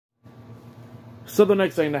So the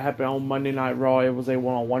next thing that happened on Monday Night Raw, it was a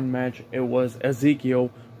one-on-one match. It was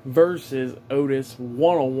Ezekiel versus Otis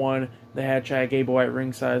one-on-one. They had Chad Gable at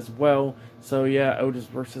ringside as well. So yeah, Otis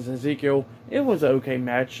versus Ezekiel. It was an okay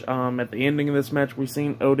match. At the ending of this match, we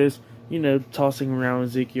seen Otis, tossing around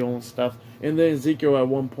Ezekiel and stuff. And then Ezekiel at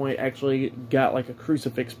one point actually got like a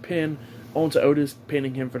crucifix pin onto Otis,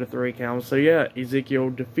 pinning him for the 3 count. So yeah, Ezekiel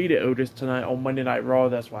defeated Otis tonight on Monday Night Raw.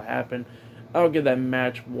 That's what happened. I'll give that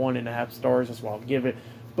match 1.5 stars. That's what I'll give it.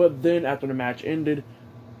 But then after the match ended,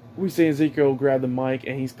 we see Ezekiel grab the mic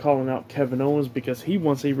and he's calling out Kevin Owens because he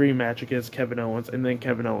wants a rematch against Kevin Owens. And then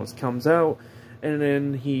Kevin Owens comes out and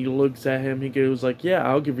then he looks at him. He goes like, yeah,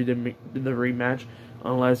 I'll give you the rematch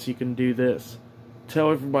unless you can do this.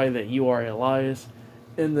 Tell everybody that you are Elias.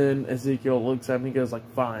 And then Ezekiel looks at him and he goes like,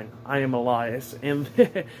 fine, I am Elias. And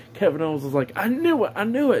Kevin Owens was like, I knew it.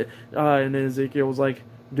 And then Ezekiel was like,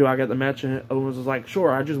 do I get the match? And Owens was like, sure,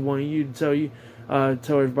 I just wanted you to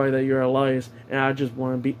tell everybody that you're Elias, and I just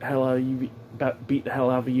want to beat the hell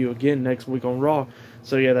out of you again next week on Raw.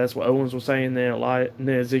 So yeah, that's what Owens was saying. And then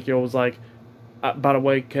Ezekiel was like, by the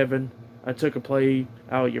way, Kevin, I took a play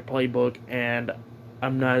out of your playbook, and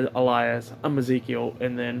I'm not Elias, I'm Ezekiel.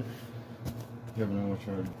 And then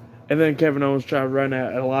Kevin Owens tried to run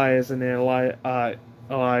at Elias, and then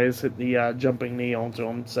Elias hit the jumping knee onto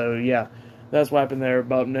him. So yeah, that's what happened there.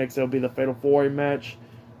 But up next, it'll be the Fatal 4-Way match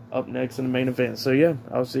up next in the main event. So yeah,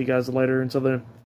 I'll see you guys later. Until then.